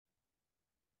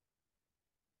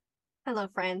Hello,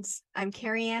 friends. I'm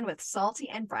Carrie Ann with Salty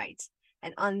and Bright.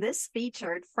 And on this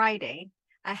featured Friday,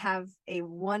 I have a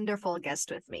wonderful guest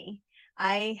with me.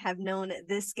 I have known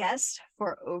this guest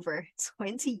for over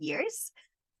 20 years.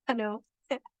 I know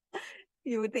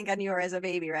you would think I knew her as a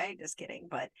baby, right? Just kidding.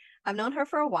 But I've known her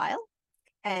for a while,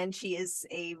 and she is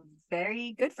a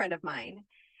very good friend of mine.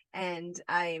 And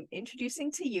I'm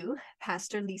introducing to you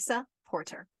Pastor Lisa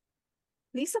Porter.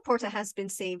 Lisa Porta has been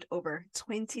saved over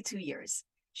 22 years.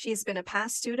 She has been a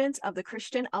past student of the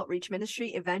Christian Outreach Ministry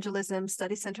Evangelism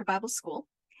Study Center Bible School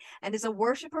and is a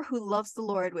worshiper who loves the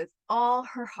Lord with all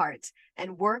her heart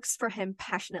and works for him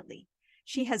passionately.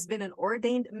 She has been an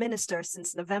ordained minister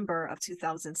since November of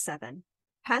 2007.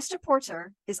 Pastor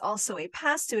Porter is also a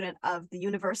past student of the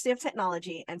University of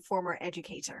Technology and former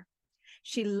educator.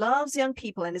 She loves young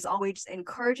people and is always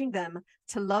encouraging them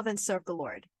to love and serve the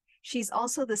Lord. She's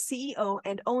also the CEO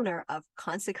and owner of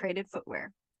Consecrated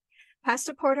Footwear.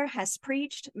 Pastor Porter has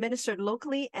preached, ministered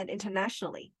locally and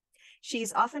internationally. She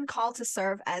is often called to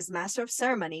serve as Master of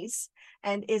Ceremonies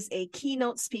and is a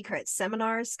keynote speaker at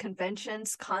seminars,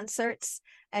 conventions, concerts,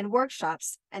 and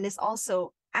workshops, and is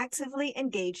also actively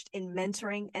engaged in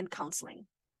mentoring and counseling.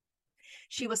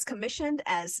 She was commissioned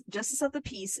as Justice of the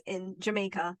Peace in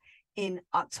Jamaica in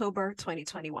October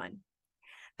 2021.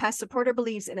 Pastor Porter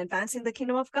believes in advancing the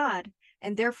kingdom of God,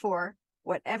 and therefore,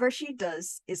 whatever she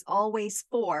does is always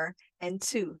for and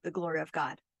to the glory of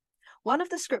God. One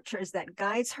of the scriptures that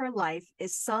guides her life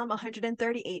is Psalm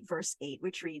 138, verse 8,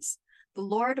 which reads, "The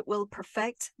Lord will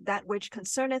perfect that which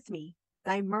concerneth me.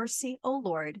 Thy mercy, O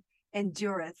Lord,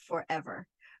 endureth forever.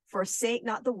 Forsake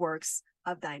not the works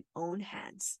of thine own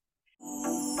hands."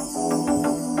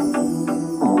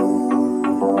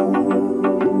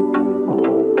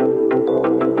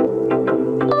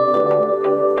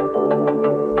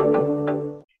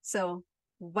 So,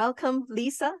 welcome,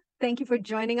 Lisa. Thank you for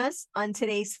joining us on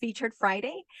today's Featured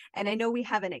Friday. And I know we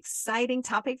have an exciting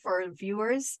topic for our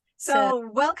viewers. So,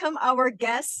 welcome our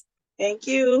guests. Thank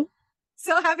you.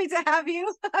 So happy to have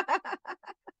you.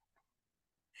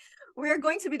 We're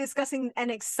going to be discussing an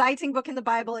exciting book in the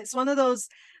Bible. It's one of those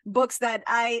books that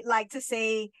I like to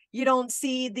say you don't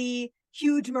see the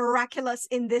huge miraculous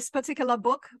in this particular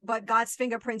book, but God's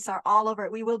fingerprints are all over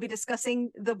it. We will be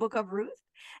discussing the book of Ruth.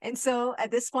 And so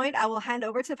at this point, I will hand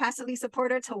over to Pastor Lisa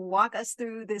Porter to walk us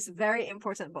through this very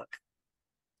important book.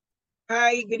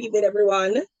 Hi, good evening,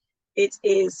 everyone. It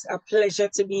is a pleasure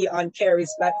to be on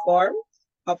Carrie's platform,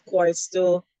 of course,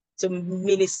 to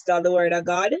minister the word of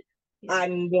God. Yeah.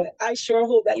 And I sure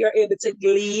hope that you're able to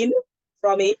glean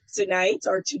from it tonight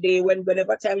or today,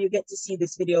 whenever time you get to see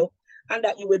this video, and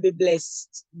that you will be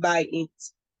blessed by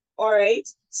it. All right.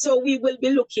 So we will be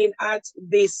looking at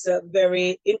this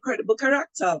very incredible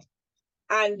character,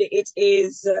 and it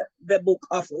is the book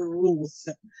of Ruth.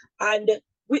 And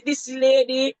with this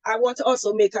lady, I want to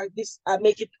also make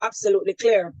it absolutely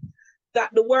clear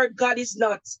that the word God is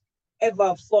not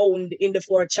ever found in the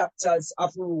 4 chapters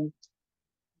of Ruth,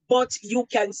 but you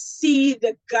can see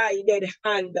the guided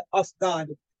hand of God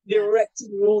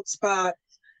directing Ruth's path,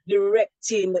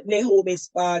 directing Naomi's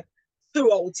path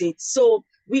throughout it. So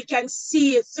we can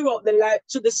see it throughout the life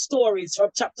to the stories from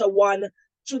chapter 1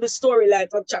 to the storyline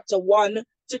from chapter 1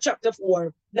 to chapter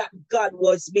 4 that God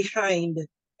was behind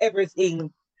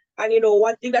everything. And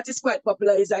one thing that is quite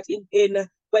popular is that in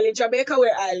Jamaica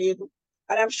where I live,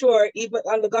 and I'm sure even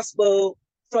on the gospel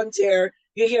frontier,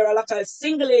 you hear a lot of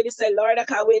single ladies say, "Lord, I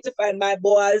can't wait to find my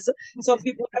boys." Some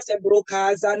people have said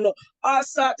brokers and all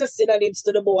sorts of synonyms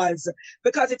to the boys,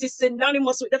 because it is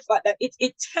synonymous with the fact that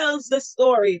it tells the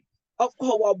story of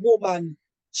how a woman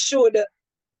should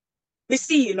be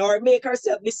seen or make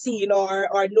herself be seen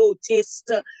or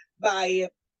noticed by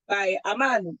a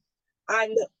man.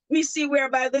 And we see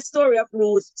whereby the story of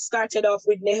Ruth started off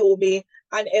with Naomi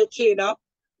and Elkanah,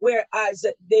 whereas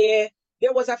there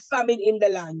was a famine in the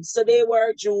land. So they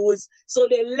were Jews. So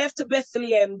they left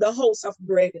Bethlehem, the house of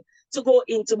bread, to go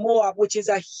into Moab, which is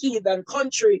a heathen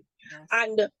country. Yes.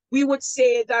 And we would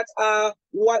say that,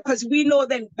 because we know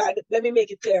then, let me make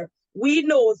it clear. We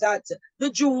know that the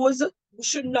Jews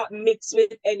should not mix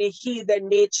with any heathen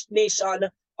nation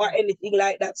or anything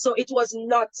like that. So it was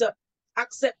not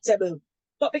acceptable.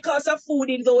 But because of food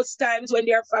in those times when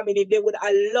they are famine, they would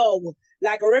allow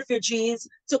like refugees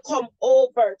to come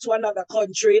over to another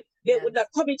country. They would not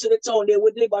come into the town. They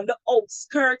would live on the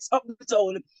outskirts of the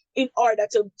town in order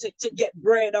to get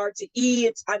bread or to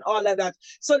eat and all of that.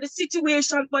 So the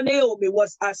situation for Naomi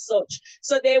was as such.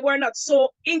 So they were not so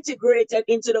integrated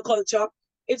into the culture.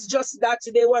 It's just that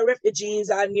they were refugees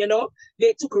and,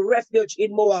 they took refuge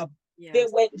in Moab. Yes. They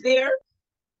went there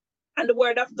And the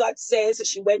word of God says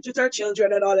she went with her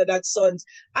children and all of that sons.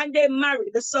 And they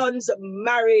married. The sons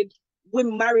married, we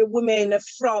marry women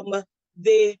from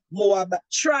the Moab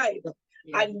tribe.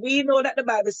 Yeah. And we know that the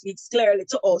Bible speaks clearly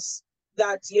to us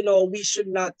that,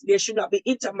 there should not be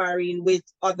intermarrying with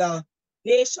other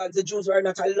nations. The Jews were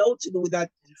not allowed to do that.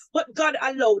 Yes. But God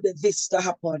allowed this to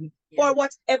happen for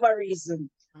whatever reason.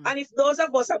 And if those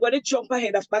of us, I'm going to jump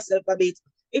ahead of myself a bit,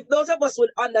 if those of us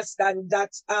would understand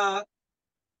that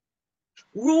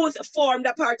Ruth formed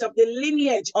a part of the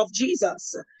lineage of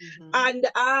Jesus. And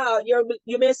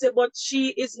you may say, but she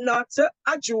is not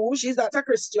a Jew, she's not a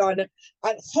Christian.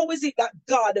 And how is it that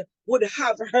God would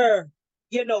have her,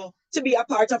 to be a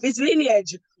part of his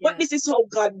lineage? But this is how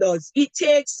God does. He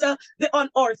takes the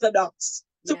unorthodox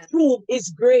to prove his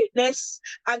greatness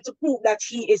and to prove that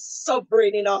he is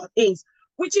sovereign in all things,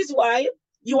 which is why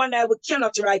you and I, we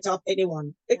cannot write off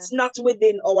anyone. It's not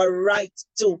within our right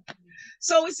to.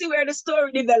 So we see where the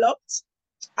story developed.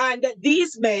 And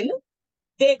these men,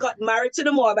 they got married to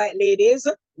the Moabite ladies,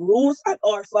 Ruth and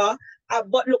Orpah.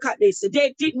 But look at this.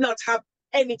 They did not have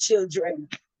any children.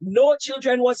 No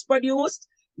children was produced.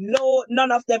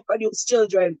 None of them produced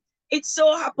children. It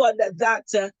so happened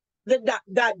that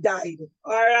that died.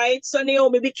 All right. So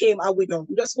Naomi became a widow.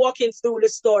 Just walking through the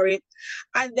story.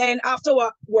 And then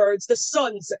afterwards, the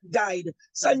sons died.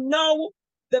 So now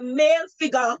the male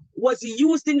figure was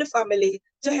used in the family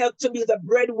to help to be the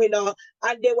breadwinner,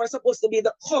 and they were supposed to be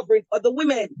the covering for the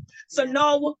women. So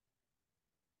now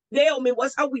Naomi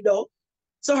was a widow,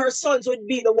 so her sons would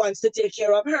be the ones to take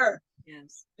care of her.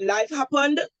 Yes. Life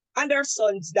happened, and her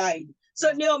sons died.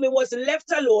 So Naomi was left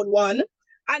alone, one.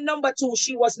 And number two,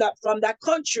 she was not from that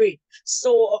country.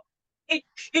 So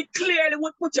it clearly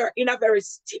would put her in a very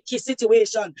sticky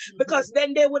situation, because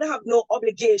then they would have no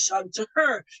obligation to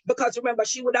her. Because remember,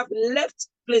 she would have left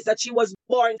the place that she was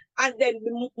born and then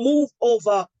move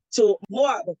over to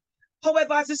Moab.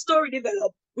 However, as the story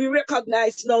developed, we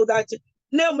recognize now that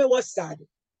Naomi was sad.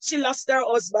 She lost her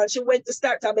husband. She went to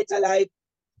start a better life.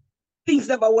 Things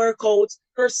never work out.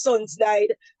 Her sons died.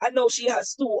 And now she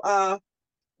has two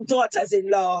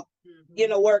daughters-in-law,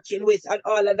 working with and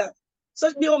all of that. So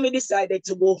Naomi decided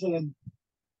to go home.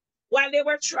 While they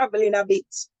were traveling a bit,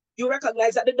 you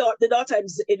recognize that the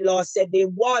daughters-in-law said they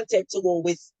wanted to go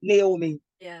with Naomi.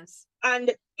 Yes.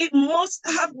 And it must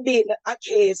have been a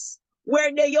case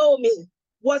where Naomi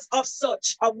was of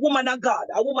such a woman of God,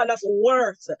 a woman of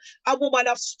worth, a woman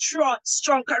of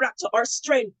strong character or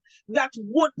strength that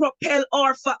would propel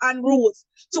Orpah and Ruth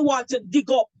to want to dig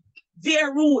up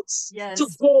their roots to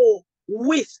go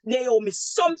with Naomi.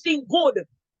 Something good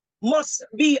must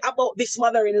be about this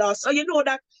mother-in-law. So you know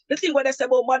that the thing when they say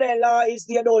about mother-in-law is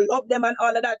they don't love them and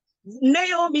all of that.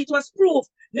 Naomi, it was proof.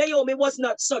 Naomi was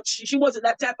not such. She wasn't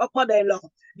that type of mother-in-law.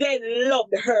 They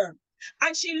loved her.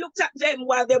 And she looked at them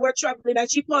while they were traveling, and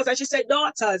she paused and she said,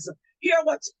 daughters, hear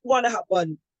what's going to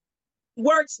happen.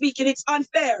 Word speaking, it's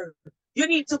unfair. You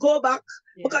need to go back,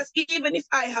 because even if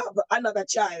I have another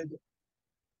child,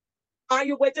 are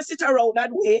you going to sit around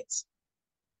and wait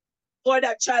for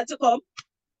that child to come?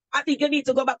 I think you need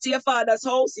to go back to your father's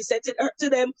house. He said to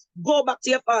them, go back to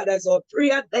your father's house.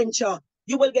 Pre-adventure.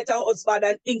 You will get a husband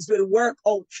and things will work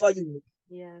out for you.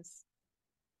 Yes.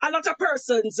 A lot of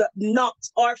persons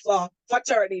knocked Orpah for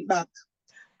turning back.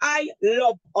 I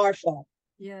love Orpah.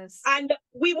 Yes. And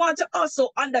we want to also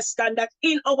understand that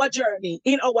in our journey,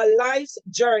 in our life's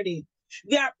journey,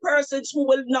 there are persons who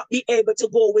will not be able to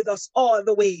go with us all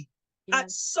the way. At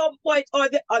some point or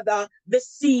the other, the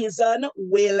season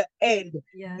will end.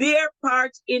 Their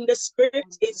part in the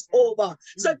script is over.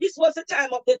 So this was the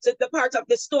time of the part of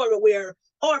the story where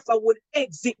Orpah would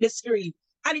exit the screen.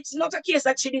 And it's not a case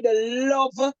that she didn't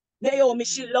love Naomi.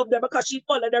 She loved her because she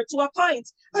followed her to a point.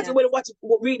 As you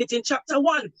will read it in chapter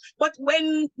 1. But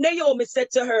when Naomi said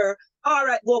to her, all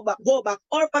right, go back.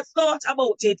 Orpah thought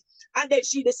about it. And then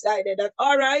she decided that,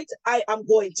 all right, I am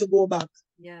going to go back.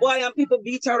 Why and people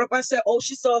beat her up and say, oh,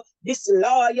 she's so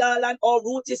disloyal and oh,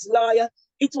 Ruth is loyal.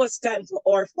 It was time for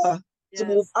Orpah to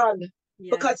move on.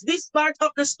 Because this part of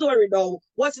the story, though,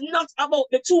 was not about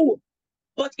the two,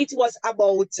 but it was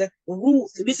about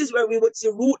Ruth. This is where we would see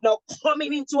Ruth now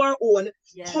coming into our own,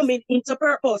 coming into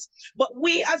purpose. But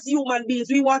we as human beings,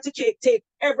 we want to take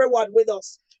everyone with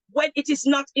us, when it is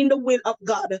not in the will of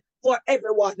God for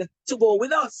everyone to go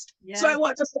with us. So I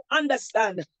want us to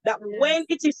understand that when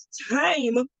it is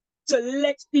time to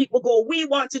let people go, we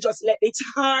want to just let it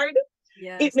hard.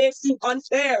 It may seem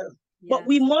unfair, but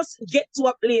we must get to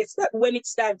a place that when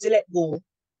it's time to let go,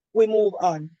 we move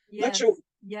on. Not true.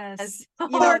 Yes. You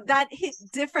know, that hit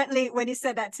differently when you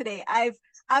said that today.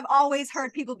 I've always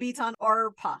heard people beat on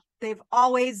Orpah. They've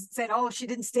always said, oh, she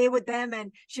didn't stay with them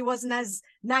and she wasn't as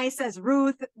nice as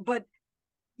Ruth. But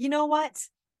you know what?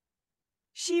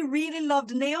 She really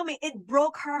loved Naomi. It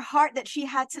broke her heart that she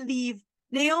had to leave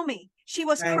Naomi. She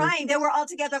was crying. They were all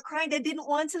together crying. They didn't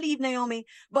want to leave Naomi.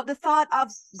 But the thought of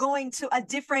going to a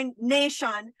different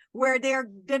nation where there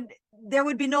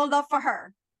would be no love for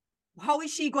her, how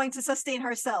is she going to sustain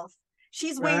herself?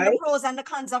 She's weighing the pros and the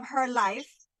cons of her life.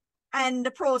 And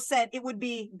the pros said it would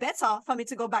be better for me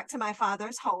to go back to my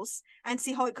father's house and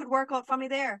see how it could work out for me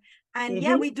there. And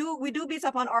yeah, we do beat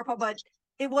up on Orpah, but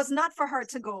it was not for her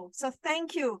to go. So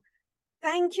thank you.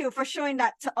 Thank you for showing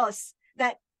that to us,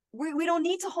 that we don't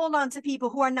need to hold on to people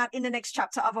who are not in the next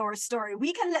chapter of our story.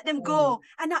 We can let them go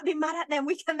and not be mad at them.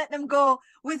 We can let them go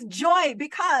with joy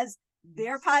because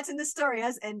their part in the story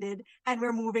has ended and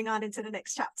we're moving on into the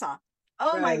next chapter.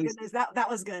 Oh my goodness, that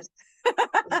was good.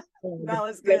 That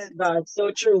was good. Bless God,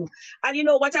 so true. And you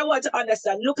know what I want to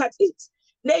understand? Look at it.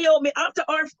 Naomi, after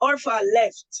Orpah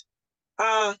left,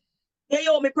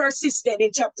 Naomi persisted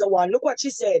in chapter 1. Look what she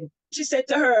said. She said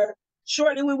to her,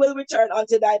 surely we will return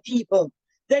unto thy people.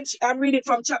 Then I'm reading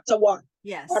from chapter 1.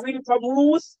 Yes. I'm reading from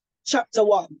Ruth, chapter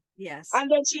 1. Yes.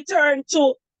 And then she turned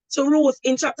to Ruth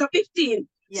in chapter 15.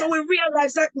 Yes. So we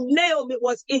realize that Naomi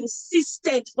was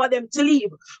insistent for them to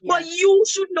leave. Yes. But you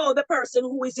should know the person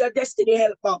who is your destiny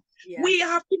helper. Yes. We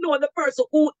have to know the person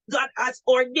who God has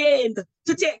ordained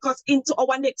to take us into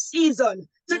our next season,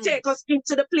 to take us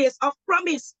into the place of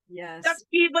promise. Yes. That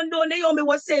even though Naomi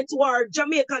was saying to our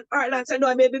Jamaican Ireland, I know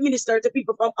I may be minister to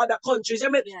people from other countries. I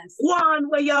mean, go on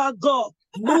where you go,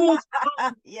 move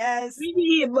on,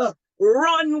 leave,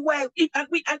 run well.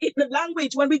 The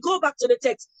language, when we go back to the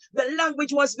text, the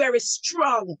language was very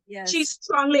strong. Yes. She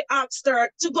strongly asked her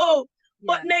to go.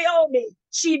 But Naomi,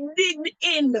 she digged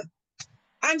in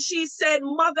and she said,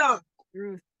 Mother.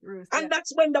 Ruth. And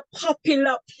that's when the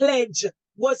popular pledge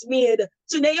was made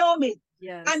to Naomi.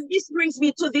 Yes. And this brings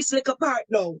me to this little part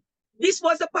now. This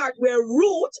was the part where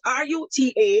Ruth,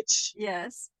 R-U-T-H.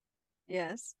 Yes.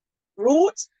 Yes.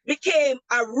 Ruth became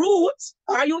a Ruth,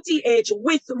 R-U-T-H,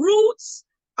 with roots,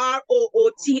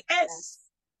 R-O-O-T-S. Yes.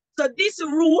 So this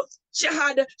Ruth, she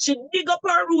dig up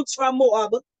her roots from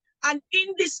Moab. And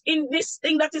in this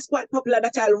thing that is quite popular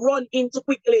that I'll run into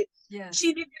quickly,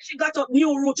 she got up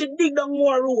new roots, she dig down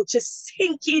more roots, she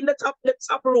sink in the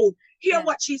top root. Hear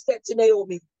what she said to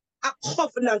Naomi. A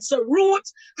covenant. So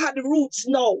Ruth had roots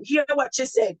now. Hear what she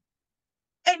said.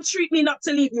 Entreat me not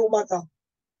to leave you, mother.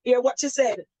 Hear what she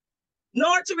said.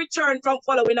 Nor to return from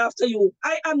following after you.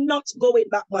 I am not going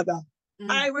back, mother.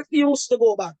 I refuse to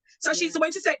go back. So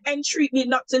when she said, entreat me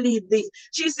not to leave thee,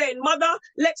 she said, mother,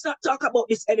 let's not talk about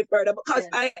this any further because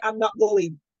I am not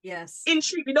going. Yes.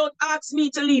 Entreat me, don't ask me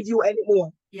to leave you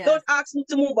anymore. Yes. Don't ask me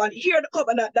to move on. Hear the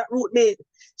covenant that Ruth made.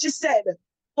 She said,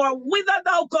 for whither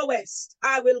thou goest,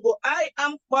 I will go. I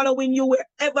am following you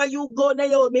wherever you go,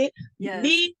 Naomi. Yes.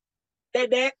 Me,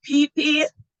 Dede, PP,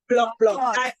 pluck.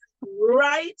 I am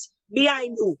right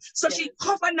behind you. So she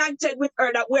covenanted with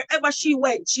her that wherever she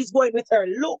went, she's going with her.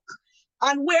 Look,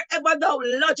 and wherever thou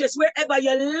lodgest, wherever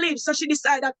you live. So she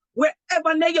decided that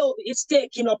wherever Naomi is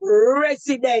taking up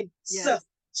residence,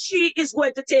 she is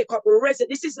going to take up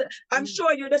residence. This is, I'm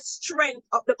showing you the strength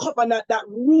of the covenant that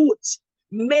Ruth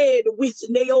made with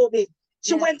Naomi.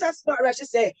 She went as far as she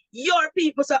said, your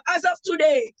people. So as of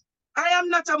today, I am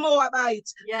not a Moabite.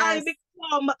 I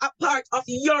become a part of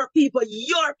your people.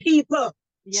 Your people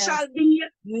shall be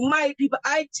my people.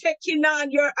 I taking on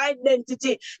your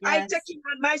identity. I taking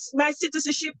on my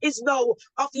citizenship is now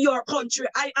of your country.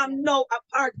 I am now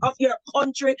a part of your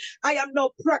country. I am now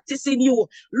practicing you.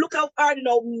 Look how far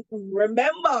now.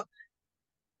 Remember,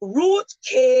 Ruth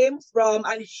came from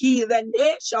a heathen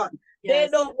nation. They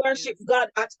don't worship God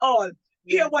at all.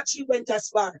 Hear what she went as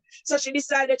far. So she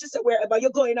decided to say, wherever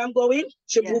you're going, I'm going.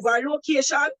 She moved her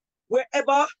location.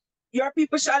 Wherever your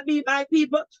people shall be my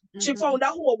people. She found a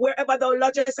home. Wherever thou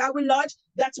lodgest, I will lodge.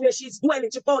 That's where she's dwelling.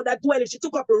 She found that dwelling. She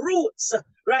took up roots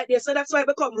right there. So that's why I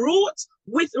become roots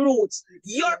with roots.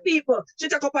 Your people. She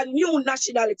took up a new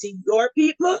nationality. Your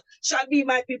people shall be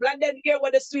my people. And then hear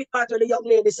what the sweet part of the young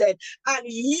lady said. And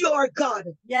your God.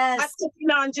 Yes. I'm taking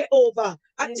on Jehovah.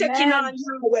 I'm taking on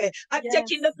Yahweh. I'm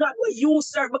taking the God where you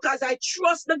serve because I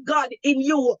trust the God in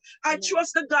you. I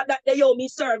trust the God that Naomi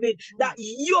serving. That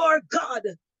your God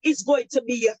is going to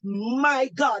be my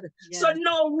God. So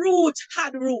now Ruth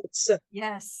had roots.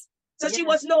 Yes. So she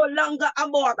was no longer a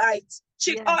Moabite.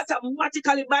 She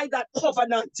automatically, by that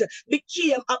covenant,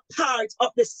 became a part of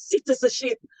the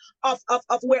citizenship of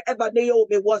wherever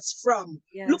Naomi was from.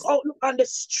 Look on the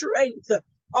strength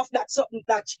of that something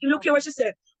that look at what she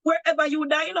said. Wherever you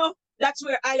die, you know, that's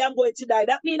where I am going to die.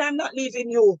 That means I'm not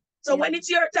leaving you. So when it's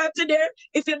your time to die,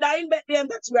 if you die in Bethlehem,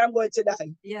 that's where I'm going to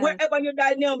die. Wherever you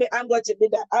die, Naomi, I'm going to be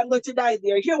there. I'm going to die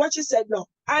there. Hear what she said now.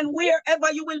 And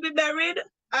wherever you will be buried,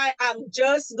 I am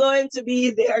just going to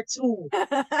be there too.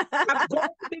 I'm going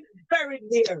to be buried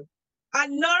there.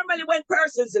 And normally when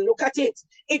persons look at it,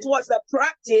 it was the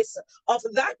practice of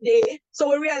that day. So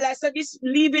we realized that this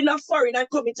leaving a foreign and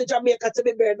coming to Jamaica to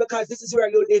be buried because this is where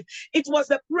you live. It was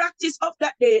the practice of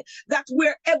that day that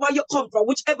wherever you come from,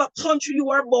 whichever country you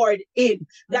are born in,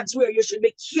 that's where you should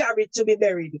be carried to be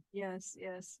buried. Yes,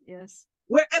 yes, yes.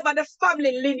 Wherever the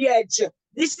family lineage.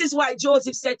 This is why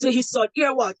Joseph said to his son,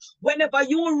 hear what? Whenever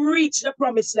you reach the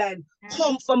promised land,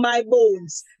 come for my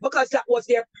bones, because that was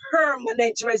their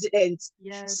permanent residence.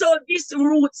 So this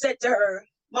Ruth said to her,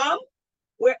 Mom,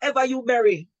 wherever you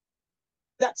bury,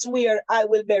 that's where I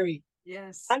will bury.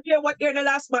 And hear what here the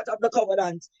last part of the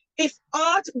covenant. If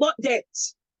aught but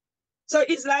death. So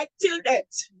it's like till death,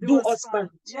 do us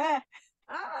part.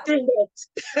 Till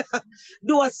death,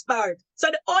 do us part. So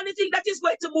the only thing that is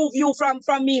going to move you from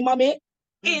me, mommy,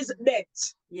 is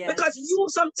death. Because you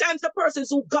sometimes the persons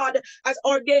who God has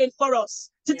ordained for us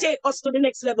to take us to the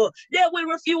next level, they will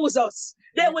refuse us.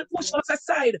 They will push us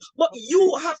aside. But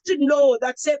you have to know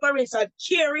that separation,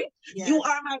 Carrie, you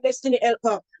are my destiny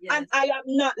helper. And I am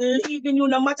not leaving you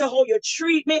no matter how you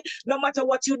treat me, no matter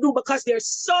what you do, because there's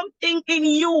something in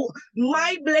you.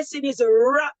 My blessing is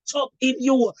wrapped up in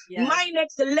you. My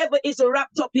next level is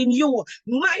wrapped up in you.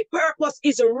 My purpose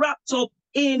is wrapped up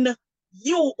in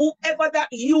you, whoever that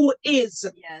you is.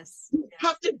 You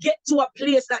have to get to a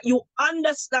place that you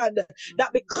understand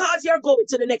that because you're going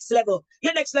to the next level,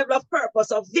 your next level of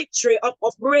purpose, of victory,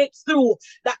 of breakthrough,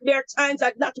 that there are times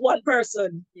that not one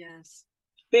person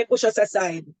may push us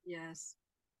aside.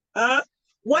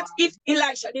 What if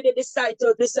Elisha didn't decide,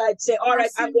 say, all right,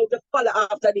 I'm going to follow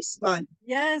after this man?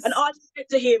 And all he said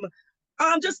to him,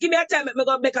 just give me a time, I'm going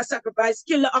to make a sacrifice,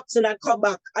 kill the oxen and come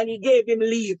back. And he gave him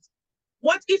leave.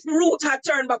 What if Ruth had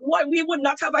turned back? What, we would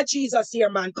not have a Jesus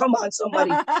here, man. Come on, somebody.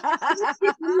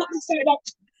 If Ruth said that,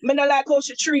 I don't like how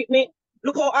she treat me.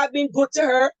 Look how I've been good to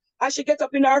her. I should get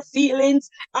up in her feelings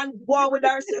and go on with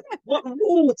herself. But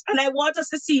Ruth, and I want us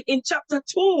to see it in chapter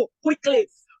 2 quickly.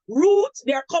 Ruth,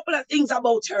 there are a couple of things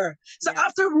about her. So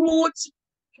after Ruth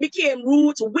became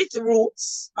Ruth with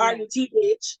roots,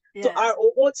 R-U-T-H, to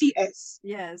R-O-O-T-S.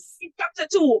 In chapter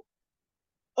 2,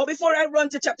 or before I run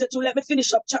to chapter 2, let me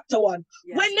finish up chapter 1.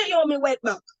 When Naomi went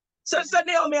back, so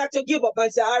Naomi had to give up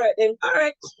and say, all right, then, all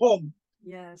right, come.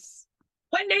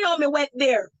 When Naomi went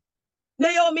there,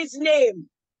 Naomi's name,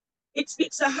 it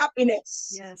speaks to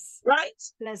happiness, right?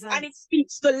 Pleasant. And it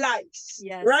speaks to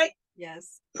life, right?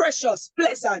 Precious,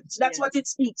 pleasant. That's what it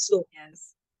speaks to.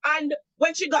 And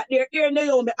when she got there, here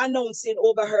Naomi announcing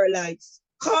over her life,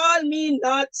 call me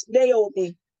not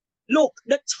Naomi. Look,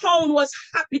 the town was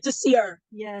happy to see her.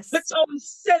 The town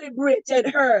celebrated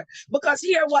her because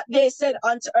hear what they said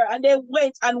unto her. And they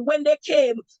went, and when they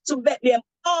came to Bethlehem,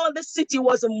 all the city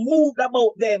was moved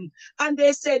about them. And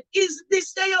they said, is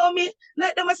this Naomi?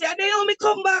 Let them say, Naomi,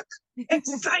 come back.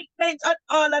 Excitement and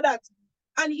all of that.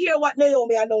 And hear what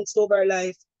Naomi announced over her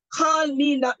life. Call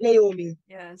me not Naomi,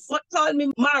 but call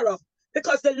me Mara,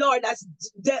 because the Lord has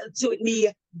dealt with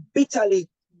me bitterly.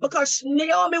 Because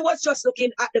Naomi was just looking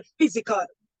at the physical.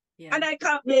 And I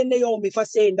can't blame Naomi for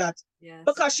saying that.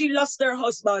 Because she lost her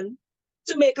husband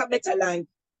to make a better life.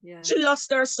 She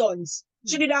lost her sons.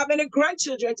 She didn't have any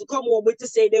grandchildren to come home with to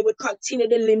say they would continue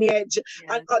the lineage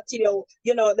and continue,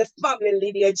 the family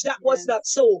lineage. That was not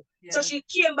so. So she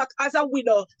came back as a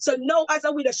widow. So now as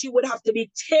a widow, she would have to be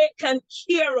taken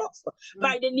care of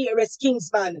by the nearest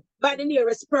kinsman, by the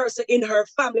nearest person in her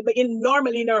family, but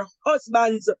normally in her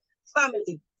husband's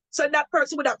family. So that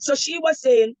person would have, so she was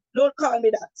saying, don't call me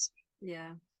that.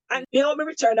 And Naomi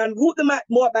returned, and Ruth the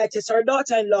Moabitess, her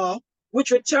daughter-in-law,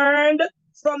 which returned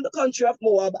from the country of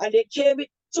Moab, and they came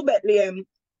to Bethlehem,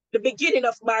 the beginning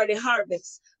of barley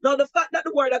harvest. Now, the fact that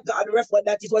the word of God referred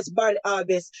that it was barley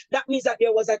harvest, that means that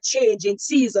there was a change in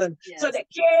season. So they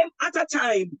came at a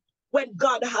time when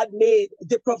God had made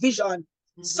the provision.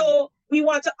 So we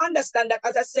want to understand that,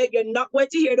 as I said, you're not going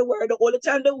to hear the word all the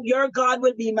time. Your God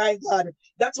will be my God.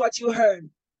 That's what you heard.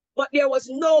 But there was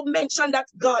no mention that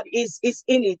God is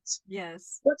in it.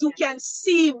 But you can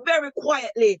see very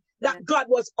quietly that God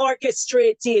was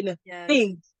orchestrating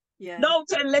things. Now,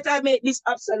 let I make this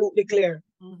absolutely clear.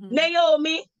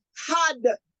 Naomi had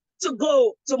to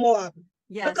go to Moab.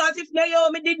 Yes. Because if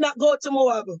Naomi did not go to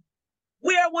Moab,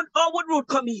 how would Ruth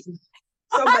come in?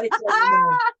 Somebody tell me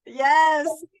now. Yes.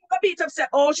 A bit upset.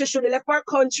 Oh, she should have left our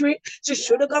country. She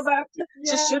should have gone back.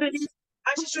 Yes. She should have. And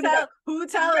she should have. Who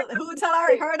tell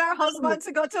her husband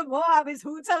to go to Moab is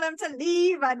who tell him to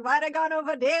leave and why they gone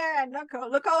over there and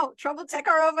look how trouble take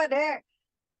her over there.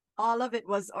 All of it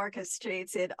was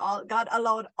orchestrated. God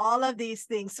allowed all of these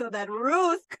things so that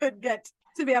Ruth could get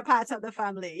to be a part of the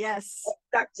family. Yes.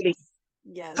 Exactly.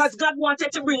 Yes. Because God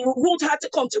wanted to bring Ruth had to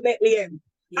come to Bethlehem.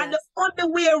 Yes. And the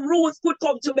only way Ruth could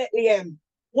come to Bethlehem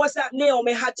was that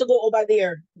Naomi had to go over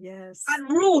there. Yes. And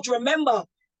Ruth, remember,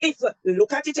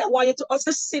 look at it, I want you to us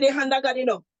to see the hand of God,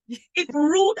 If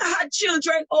Ruth had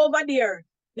children over there,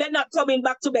 they're not coming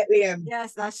back to Bethlehem.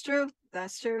 Yes, that's true.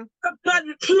 That's true. God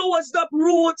closed up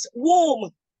Ruth's womb.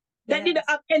 They didn't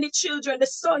have any children. The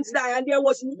sons died and there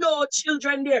was no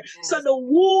children there. Yes. So the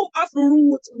womb of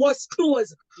Ruth was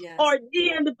closed,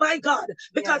 ordained by God.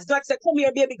 Because God said, come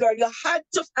here, baby girl. You had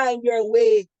to find your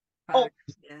way up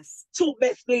to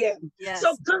Bethlehem. Yes.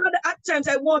 So God, at times,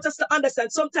 I want us to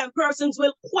understand, sometimes persons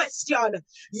will question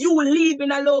you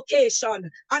leaving a location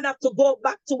and have to go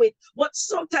back to it. But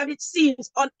sometimes it seems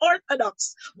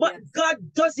unorthodox. But God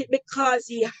does it because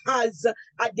he has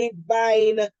a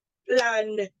divine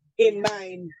plan in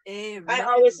mind. Amen. I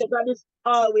always say God is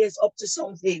always up to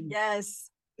something. Yes.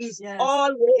 He's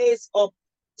always up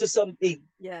to something.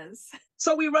 Yes.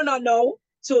 So we run on now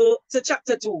to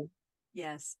chapter 2.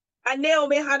 Yes. And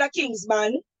Naomi had a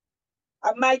kinsman,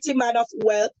 a mighty man of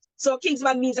wealth. So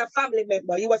kinsman means a family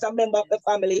member. He was a member of the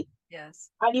family.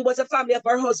 Yes. And he was a family of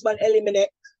her husband Elimelech.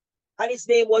 And his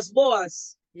name was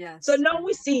Boaz. Yes. So now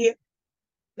we see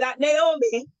that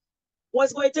Naomi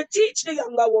was going to teach the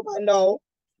younger woman now.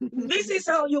 This is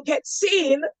how you get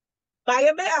seen by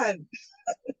a man.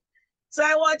 So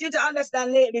I want you to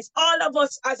understand, ladies, all of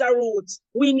us as a Ruth,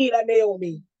 we need a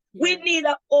Naomi. Yes. We need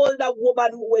an older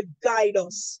woman who will guide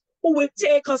us, who will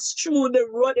take us through the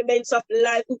rudiments of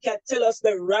life, who can tell us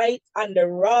the right and the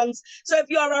wrongs. So if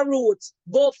you're a Ruth,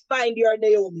 go find your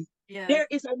Naomi. Yes. There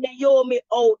is a Naomi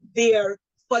out there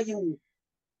for you.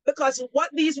 Because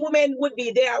what these women would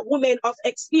be, they are women of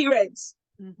experience.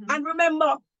 Mm-hmm. And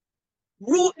remember,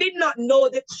 Ruth did not know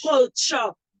the culture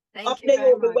of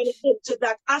Naomi when it came to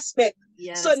that aspect.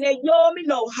 Yes. So Naomi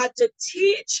now had to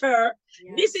teach her,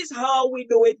 this is how we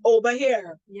do it over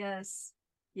here. Yes.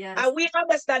 Yes. And we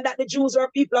understand that the Jews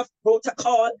were people of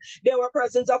protocol. They were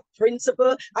persons of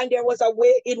principle, and there was a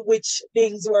way in which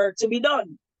things were to be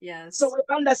done. Yes. So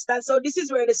we understand. So this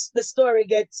is where the story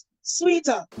gets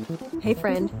sweeter. Hey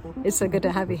friend, it's so good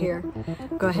to have you here.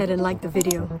 Go ahead and like the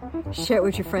video, share it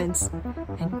with your friends,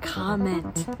 and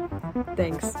comment.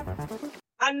 Thanks.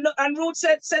 And Ruth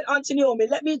said unto Naomi,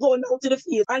 let me go now to the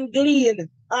field and glean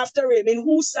after him, in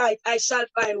whose sight I shall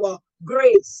find what?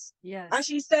 Grace. Yes. And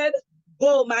she said,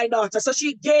 go, my daughter. So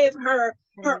she gave her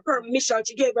permission,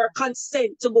 she gave her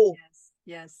consent to go.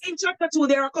 Yes. In chapter 2,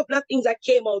 there are a couple of things that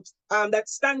came out that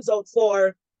stands out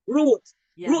for Ruth.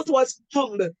 Yes. Ruth was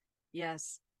humble.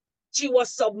 Yes. She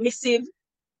was submissive.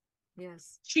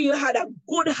 Yes. She had a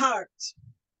good heart.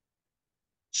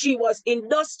 She was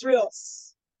industrious.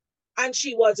 And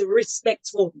she was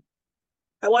respectful.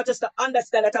 I want us to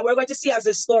understand that, and we're going to see as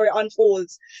the story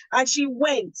unfolds. And she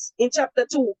went in chapter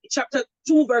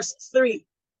 2, verse 3.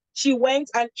 She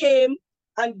went and came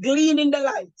and gleaned in the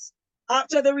light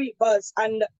after the reapers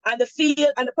and the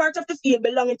field and the part of the field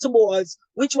belonging to Boaz,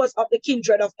 which was of the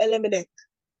kindred of Elimelech.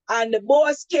 And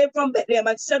Boaz came from Bethlehem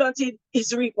and said unto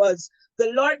his reapers,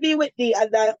 the Lord be with thee.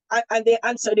 And they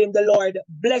answered him, the Lord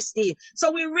bless thee. So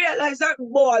we realize that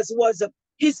Boaz was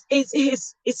his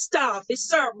staff, his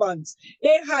servants,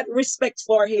 they had respect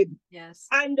for him. Yes.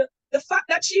 And the fact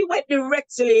that she went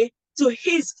directly to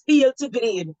his field to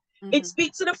glean, it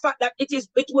speaks to the fact that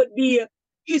it would be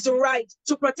his right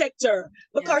to protect her,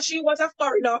 because she was a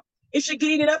foreigner. If she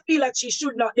gleaned in a field that she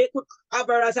should not, they could have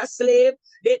her as a slave,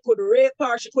 they could rape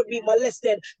her, she could be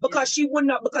molested, because she would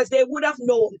not, because they would have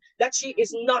known that she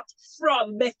is not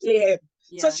from Bethlehem.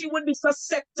 So she would be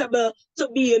susceptible to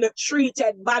being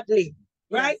treated badly.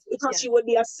 Right? Because she would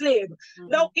be a slave.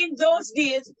 Now, in those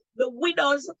days, the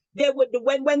widows, they would,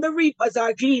 when the reapers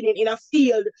are gleaning in a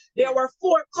field, there were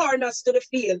 4 corners to the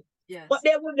field. Yes. But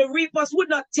the reapers would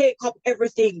not take up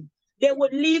everything. They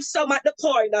would leave some at the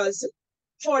corners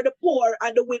for the poor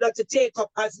and the widow to take up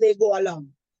as they go along.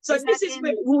 So this is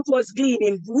where Ruth was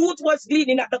gleaning. Ruth was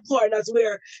gleaning at the corners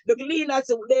where the gleaners,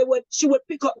 she would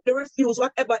pick up the refuse,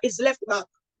 whatever is left back.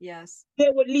 Yes.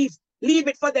 They would leave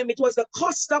it for them. It was the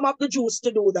custom of the Jews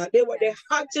to do that. They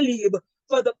had to leave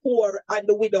for the poor and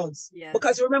the widows. Yes.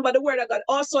 Because remember, the word of God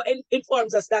also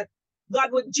informs us that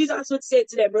Jesus would say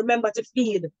to them, remember to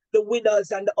feed the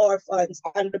widows and the orphans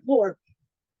and the poor.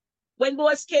 When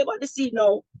Boaz came on the scene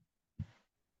now,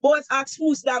 Boaz asked,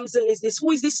 whose damsel is this?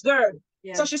 Who is this girl?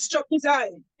 Yes. So she struck his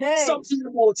eye. Hey. Something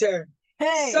about her.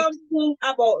 Hey. Something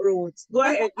about Ruth. Go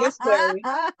ahead. Yes, Mary.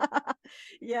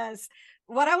 Yes.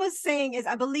 What I was saying is,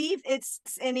 I believe it's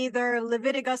in either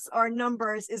Leviticus or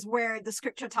Numbers is where the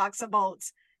scripture talks about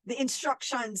the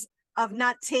instructions of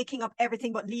not taking up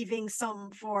everything but leaving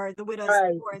some for the widows.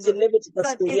 Right. It's in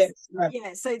Leviticus, yes. Right.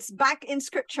 Yeah, so it's back in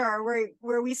scripture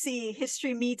where we see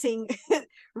history meeting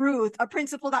Ruth, a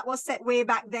principle that was set way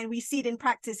back then. We see it in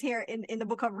practice here in the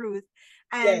book of Ruth.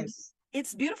 And yes.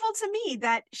 It's beautiful to me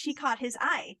that she caught his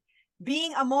eye.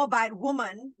 Being a Moabite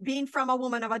woman, being from a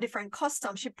woman of a different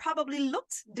custom, she probably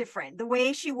looked different. The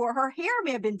way she wore her hair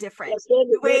may have been different. Yes,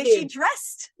 the way she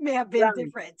dressed may have been right.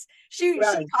 different. She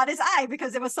caught his eye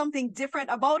because there was something different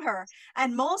about her.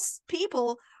 And most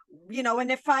people, you know, when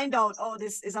they find out, oh,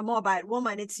 this is a Moabite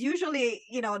woman, it's usually,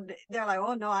 you know, they're like,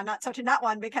 oh no, I'm not touching that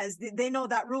one, because they know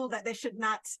that rule that they should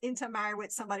not intermarry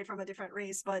with somebody from a different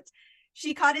race. But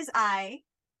she caught his eye,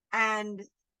 and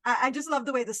I just love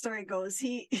the way the story goes.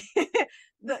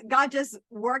 God just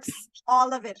works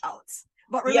all of it out.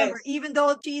 But remember, even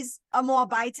though she's a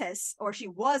Moabitess, or she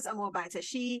was a Moabitess,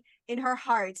 she, in her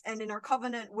heart and in her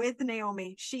covenant with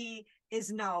Naomi, she's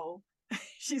now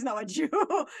a Jew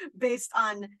based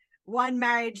on one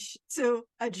marriage to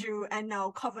a Jew and now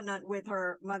covenant with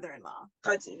her mother-in-law.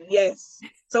 Yes.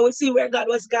 So we see where God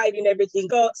was guiding everything.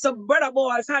 So Brother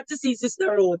Boaz had to see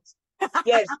Sister Ruth.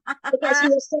 Yes, because he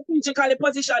was strategically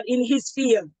positioned in his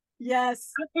field.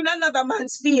 Yes. In another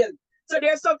man's field. So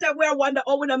there's sometimes where I wonder,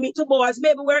 oh, when I meet two Boaz,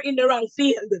 maybe we're in the wrong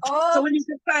field. Oh. So we need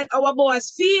to find our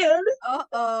Boaz field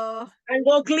and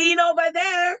go clean over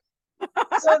there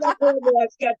so that our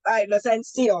Boaz can find us and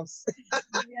see us.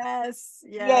 Yes.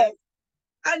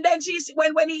 And then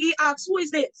when he asks, who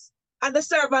is this? And the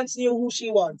servants knew who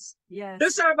she was. Yes. The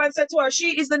servant said to her,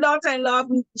 she is the daughter-in-law,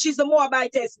 she's the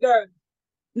Moabitess girl.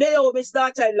 Naomi's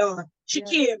daughter-in-law. She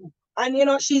came, and you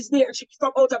know, she's there. She's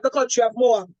from out of the country of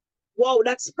Moab. Wow,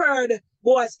 that spurred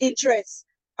Boaz's interest.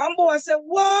 And Boaz said,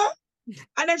 what?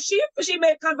 And then she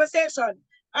made conversation.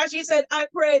 And she said, I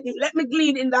pray thee, let me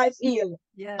glean in thy field.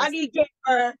 Yes. And he gave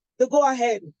her the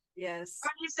go-ahead. Yes.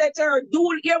 And he said to her,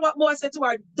 do hear what Boaz said to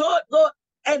her, don't go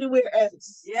anywhere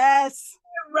else. Yes.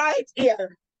 Right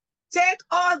here. Take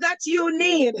all that you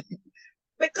need.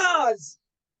 Because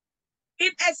in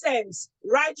essence,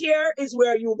 right here is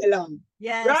where you belong.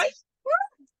 Yes. Right?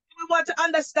 We want to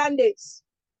understand this.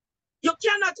 You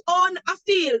cannot own a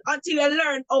field until you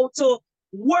learn how to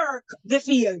work the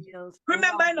field.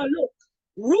 Remember, look,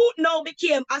 Ruth now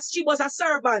became, as she was a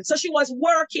servant, so she was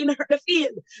working the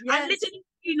field. And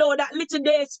little that little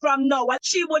days from now,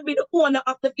 she would be the owner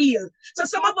of the field. So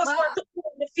some of us want to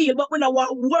own the field, but we don't want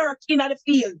to work in the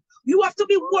field. You have to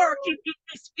be working in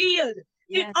this field.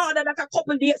 In order that a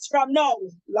couple days from now,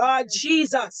 Lord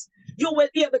Jesus, you will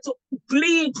be able to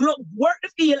glean, work the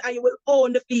field, and you will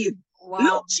own the field. Wow.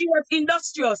 Look, she was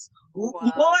industrious.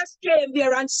 Wow. Boaz came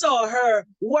there and saw her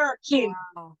working.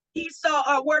 Wow. He saw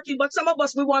her working, but some of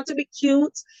us, we want to be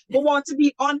cute. We want to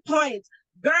be on point.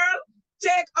 Girl,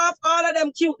 take off all of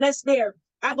them cuteness there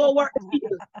and go work the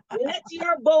field. Let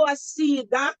your Boaz see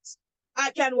that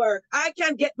I can work. I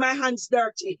can get my hands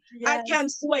dirty. I can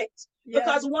sweat.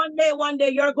 Because one day,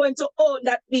 you're going to own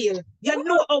that field. You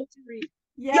know how to read.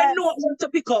 You know when to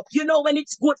pick up. You know when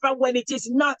it's good from when it is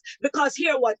not. Because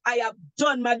here what? I have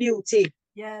done my duty.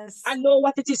 Yes. I know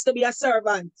what it is to be a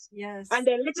servant. Yes. And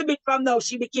then a little bit from now,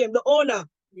 she became the owner.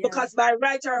 Yes. Because by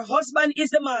right, her husband is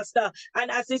the master.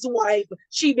 And as his wife,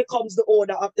 she becomes the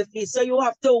owner of the field. So you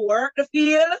have to work the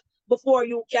field before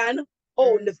you can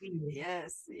own the field.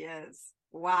 Yes.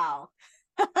 Wow.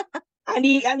 and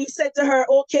he said to her,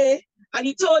 okay. And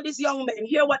he told this young man,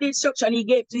 hear what the instruction he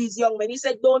gave to his young man. He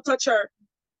said, don't touch her.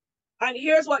 And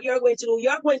here's what you're going to do.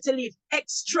 You're going to leave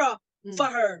extra for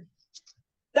her.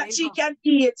 That she can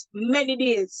eat many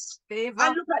days. And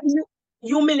look at the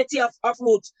humility of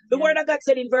Ruth. The word of God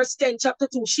said in verse 10, chapter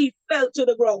 2, she fell to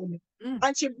the ground.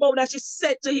 And she bowed and she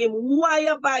said to him, why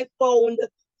have I found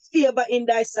favor in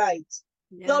thy sight?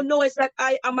 Thou knowest that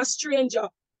I am a stranger.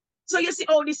 So you see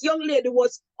how this young lady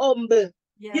was humble.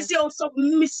 Yes. You see how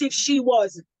submissive she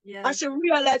was. Yes. And she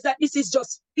realized that this is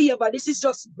just favor. This is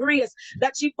just grace.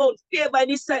 That she found favor in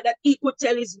his sight that he could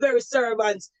tell his very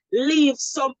servants, leave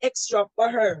some extra for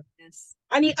her. Yes.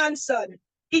 And he answered,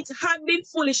 it had been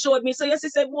fully showed me. So yes, he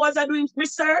said, was I doing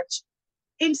research?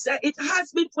 It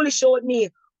has been fully showed me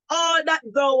all that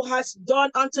thou hast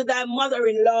done unto thy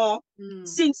mother-in-law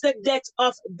since the death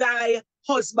of thy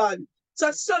husband. So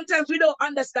sometimes we don't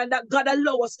understand that God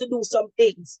allows us to do some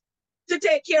things, to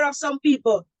take care of some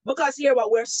people, because here what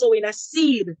we're sowing a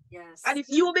seed. Yes. And if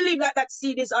you believe that that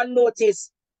seed is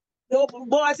unnoticed, no,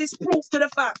 Boaz is proof to the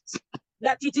fact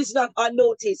that it is not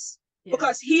unnoticed. Yeah.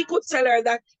 Because he could tell her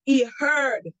that he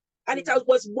heard, and it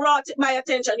was brought to my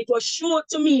attention, it was showed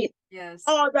to me, yes,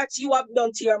 all that you have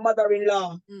done to your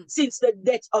mother-in-law since the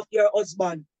death of your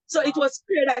husband. So it was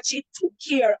clear that she took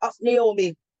care of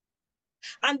Naomi.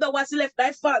 And there was left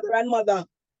thy father and mother.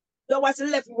 There was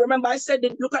left, remember I said,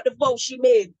 look at the vow she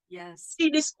made. Yes. She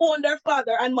disowned her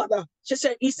father and mother.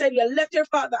 He said, you left your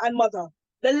father and mother,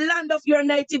 the land of your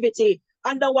nativity,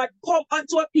 and thou art come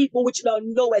unto a people which thou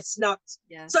knowest not.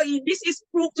 Yes. So this is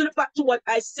proof to the fact to what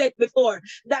I said before,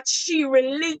 that she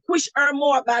relinquished her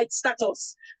Moabite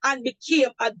status and became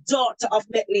a daughter of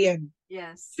Bethlehem.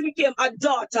 Yes. She became a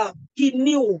daughter. He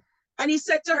knew. And he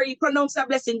said to her, he pronounced a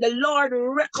blessing, the Lord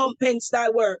recompense thy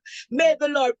work. May the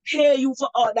Lord pay you for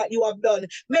all that you have done.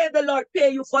 May the Lord pay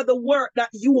you for the work that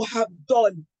you have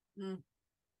done.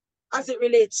 As it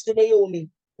relates to Naomi.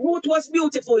 Ruth was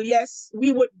beautiful, yes.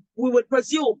 We would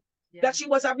presume that she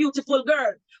was a beautiful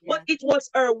girl. But it was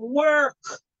her work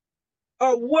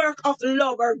of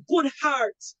love, her good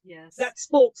heart that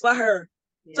spoke for her.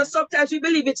 So sometimes we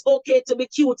believe it's okay to be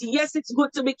cute. Yes, it's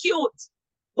good to be cute.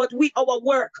 But our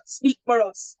work speak for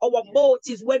us. Our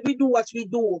motives, when we do what we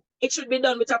do, it should be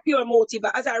done with a pure motive.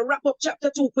 As I wrap up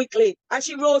chapter 2 quickly, and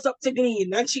she rose up to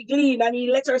glean, and she gleaned, and he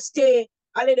let her stay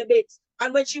a little bit.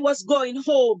 And when she was going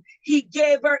home, he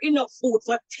gave her enough food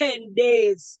for 10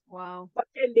 days. Wow. For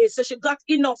 10 days. So she got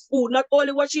enough food. Not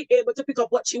only was she able to pick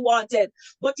up what she wanted,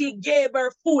 but he gave her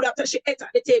food after she ate at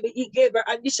the table. He gave her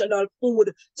additional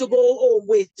food to go home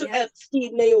with, to help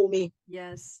feed Naomi.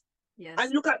 Yes. Yes.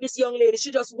 And look at this young lady. She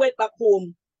just went back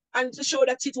home and to show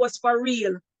that it was for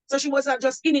real. So she wasn't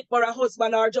just in it for her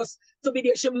husband or just to be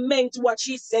there. She meant what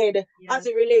she said as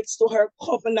it relates to her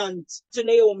covenant to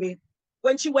Naomi.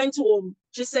 When she went home,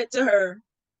 she said to her,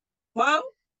 Mom,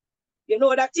 you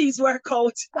know that things work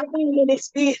out.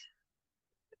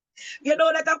 You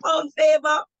know that I found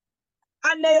favor.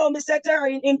 And Naomi said to her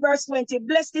in verse 20,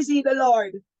 blessed is he the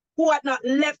Lord, who had not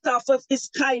left off of his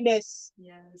kindness.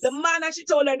 Yes. The man, as she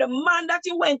told her, the man that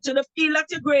you went to, the field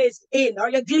that you grazed in or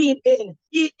you gleaned in,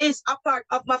 he is a part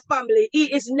of my family.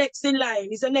 He is next in line.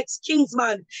 He's the next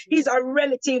kinsman. He's a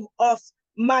relative of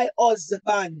my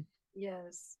husband.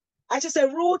 Yes. And she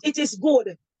said, Ruth, it is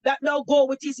good that thou go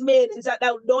with his maidens, that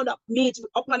thou do not meet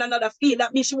upon another field.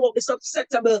 That means she won't be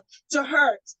susceptible to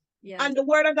hurt. Yes. And the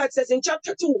word of God says in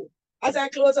chapter 2, as I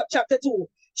close up chapter 2,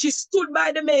 she stood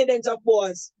by the maidens of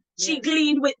Boaz. She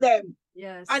gleaned with them.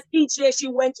 Yes. And each day she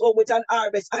went home with an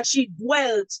harvest, and she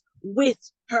dwelt with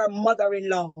her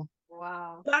mother-in-law.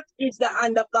 Wow. That is the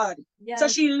hand of God. Yes. So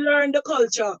she learned the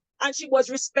culture, and she was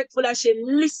respectful, and she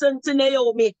listened to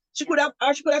Naomi. She could have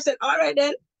said, all right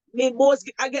then,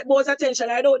 I get Boaz's attention.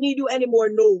 I don't need you anymore.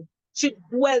 No. She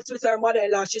dwelt with her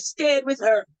mother-in-law. She stayed with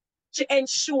her. She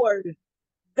ensured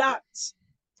that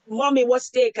mommy was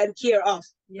taken care of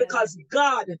because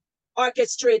God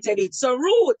orchestrated it. So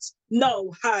Ruth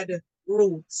now had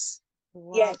roots.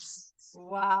 Wow. Yes.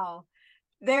 Wow.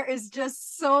 There is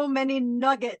just so many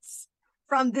nuggets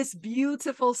from this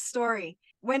beautiful story.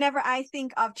 Whenever I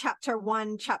think of chapter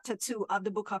 1, chapter 2 of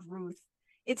the book of Ruth,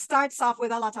 it starts off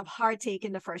with a lot of heartache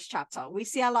in the first chapter. We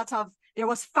see a lot of, there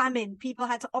was famine. People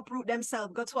had to uproot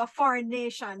themselves, go to a foreign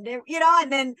nation,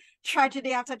 and then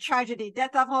tragedy after tragedy,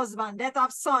 death of husband, death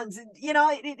of sons.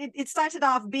 It started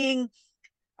off being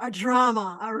a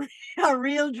drama, a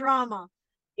real drama.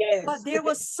 Yes. But there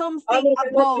was something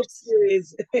about,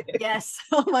 yes,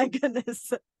 oh my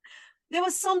goodness. There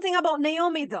was something about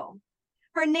Naomi though.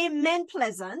 Her name meant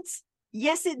pleasant.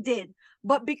 Yes, it did.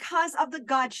 But because of the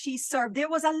God she served, there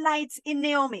was a light in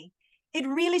Naomi. It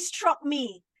really struck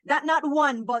me that not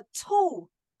one, but two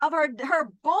of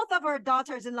both of her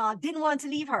daughters-in-law didn't want to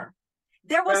leave her.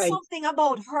 There was something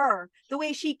about her, the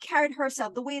way she carried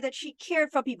herself, the way that she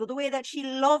cared for people, the way that she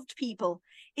loved people.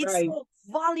 It spoke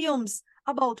volumes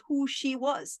about who she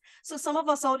was. So some of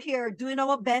us out here doing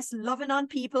our best, loving on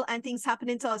people, and things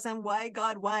happening to us, and why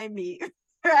God, why me?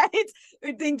 Right?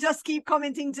 Things just keep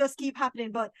coming, things just keep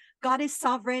happening. But God is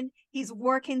sovereign. He's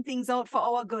working things out for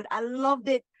our good. I loved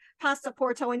it, Pastor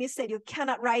Porter, when you said you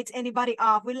cannot write anybody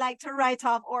off. We like to write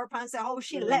off Orpah and say, oh,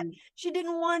 she left. She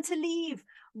didn't want to leave.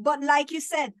 But like you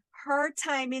said, her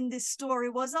time in this story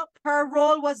was up. Her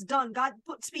role was done. God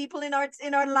puts people in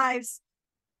our lives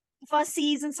for a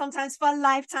season, sometimes for a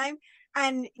lifetime.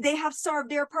 and they have served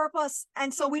their purpose.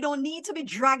 And so we don't need to be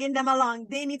dragging them along.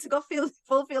 They need to go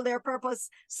fulfill their purpose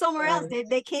somewhere else.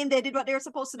 They came, they did what they were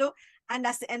supposed to do, and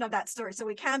that's the end of that story. So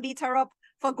we can't beat her up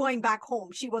for going back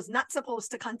home. She was not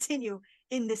supposed to continue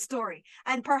in this story.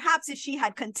 And perhaps if she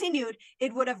had continued,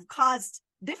 it would have caused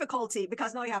difficulty,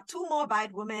 because now you have two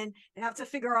Moabite women. They have to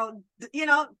figure out,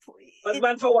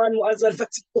 one for one, was one for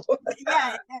two.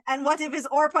 Yeah, and what if it's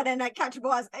Orpah then that catch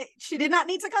Boaz? She did not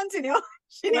need to continue.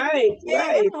 She didn't.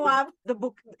 Right. Moab. The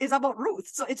book is about Ruth,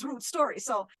 so it's Ruth's story.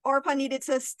 So Orpah needed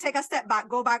to take a step back,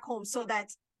 go back home, so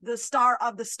that the star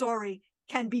of the story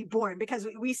can be born, because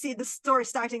we see the story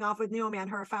starting off with Naomi and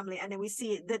her family, and then we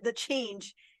see the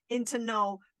change into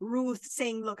now Ruth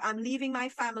saying, look, I'm leaving my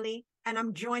family and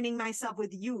I'm joining myself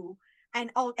with you.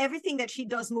 And everything that she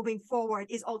does moving forward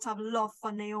is out of love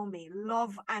for Naomi,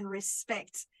 love and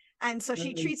respect. And so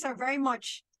she treats her very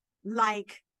much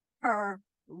like her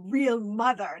real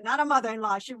mother, not a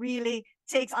mother-in-law. She really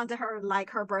takes onto her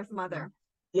like her birth mother.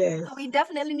 Yes. So we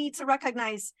definitely need to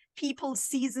recognize people's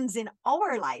seasons in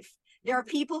our life. There are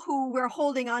people who we're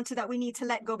holding on to that we need to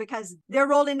let go because their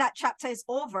role in that chapter is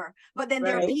over. But then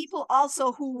there are people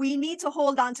also who we need to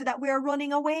hold on to that we're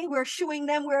running away. We're shooing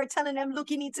them. We're telling them,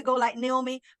 look, you need to go, like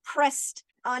Naomi pressed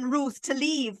on Ruth to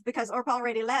leave because Orpah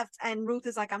already left. And Ruth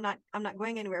is like, I'm not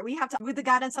going anywhere. We have to, with the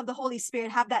guidance of the Holy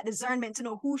Spirit, have that discernment to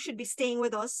know who should be staying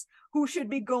with us, who should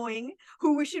be going,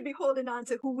 who we should be holding on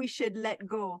to, who we should let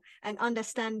go. And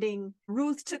understanding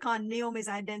Ruth took on Naomi's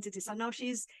identity. So now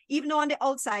she's, even though on the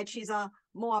outside, she's a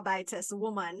Moabitess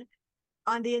woman,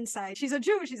 on the inside, she's a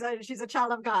Jew. She's a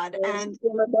child of God. And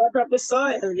she's a daughter of the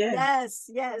soil. Yes.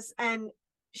 And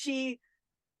she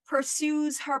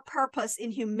pursues her purpose in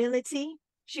humility.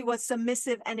 She was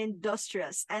submissive and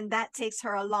industrious, and that takes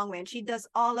her a long way. And she does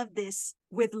all of this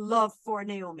with love for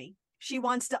Naomi. She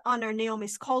wants to honor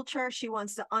Naomi's culture. She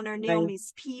wants to honor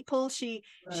Naomi's people.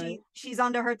 She's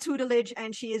under her tutelage,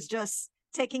 and she is just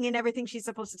taking in everything she's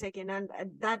supposed to take in. And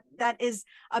that is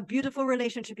a beautiful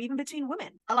relationship, even between women.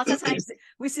 A lot of times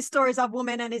we see stories of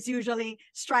women, and it's usually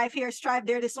strife here, strife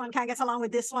there. This one can't get along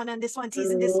with this one, and this one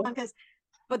teasing this one because.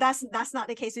 But that's not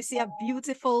the case. We see a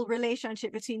beautiful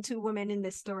relationship between two women in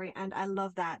this story, and I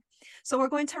love that. So we're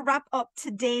going to wrap up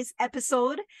today's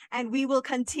episode, and we will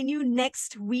continue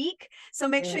next week. So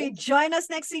make sure you join us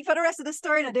next week for the rest of the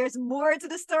story. Now, there's more to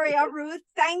the story of Ruth.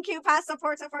 Thank you, Pastor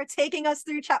Porter, for taking us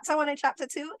through chapter 1 and chapter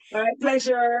 2. My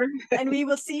pleasure. And we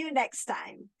will see you next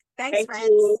time. Thanks, friends.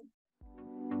 You.